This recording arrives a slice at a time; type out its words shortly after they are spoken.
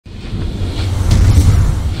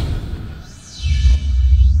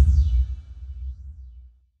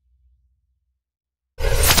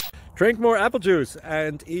Drink more apple juice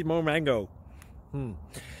and eat more mango.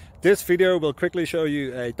 This video will quickly show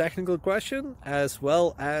you a technical question as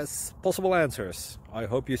well as possible answers. I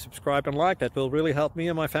hope you subscribe and like, that will really help me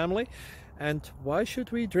and my family. And why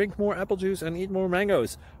should we drink more apple juice and eat more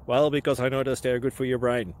mangoes? Well, because I noticed they're good for your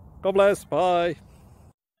brain. God bless, bye!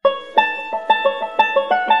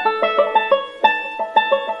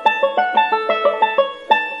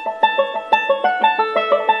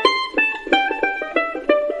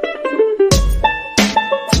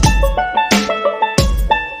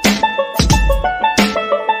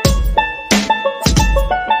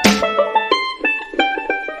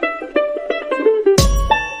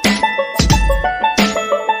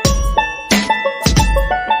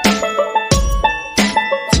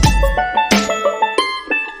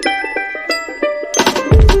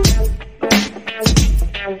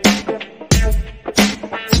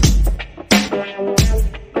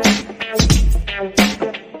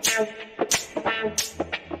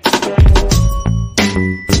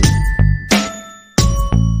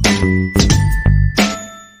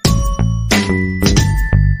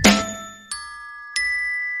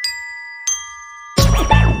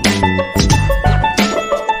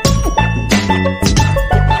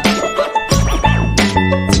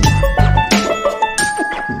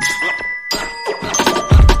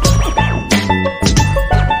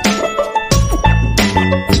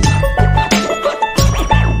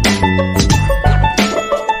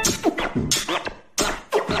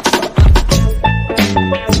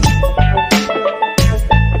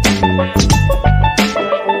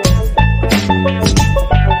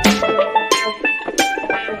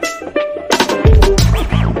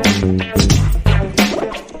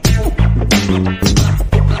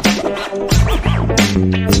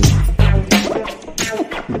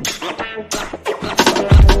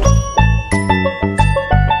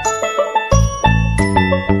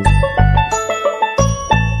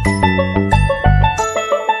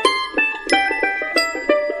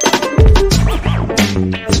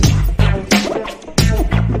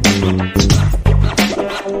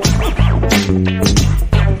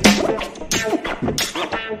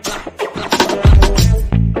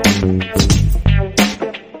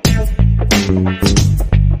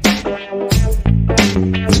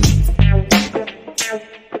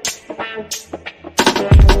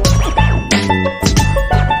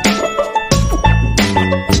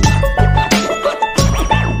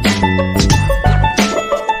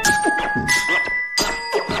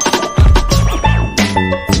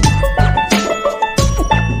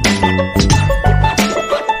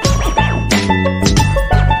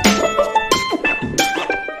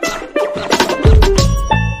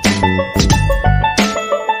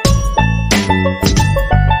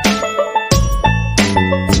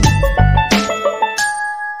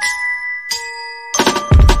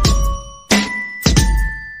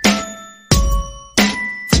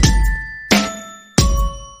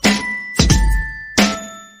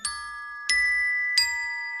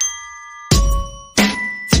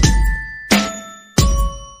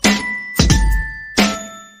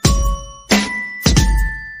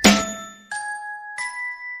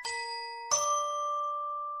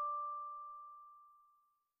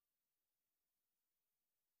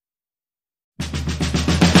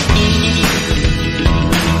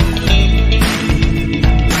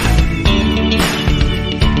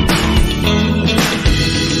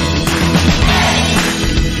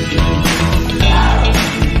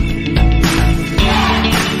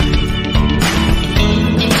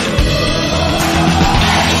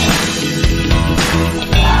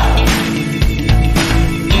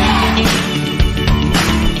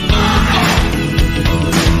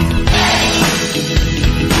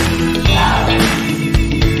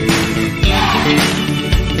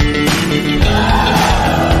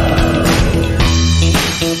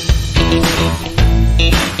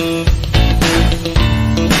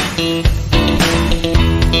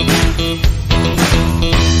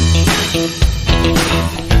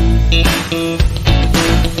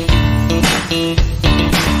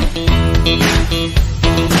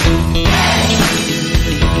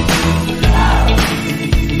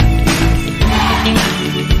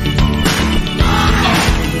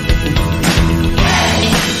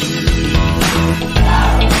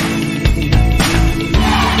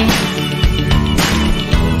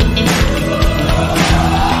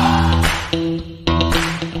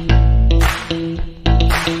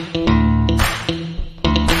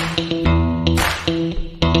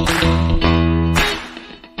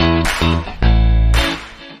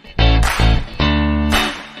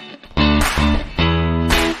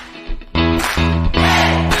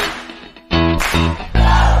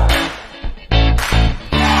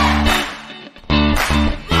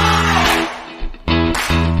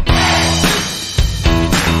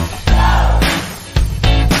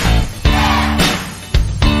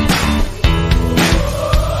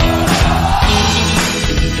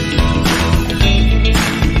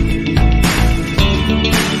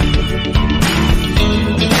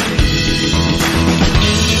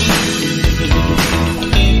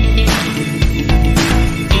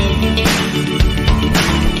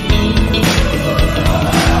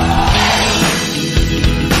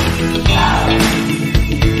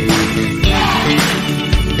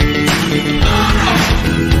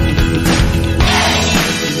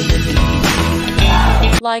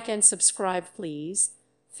 like and subscribe, please.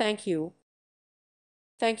 Thank you.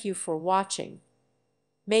 Thank you for watching.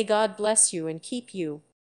 May God bless you and keep you.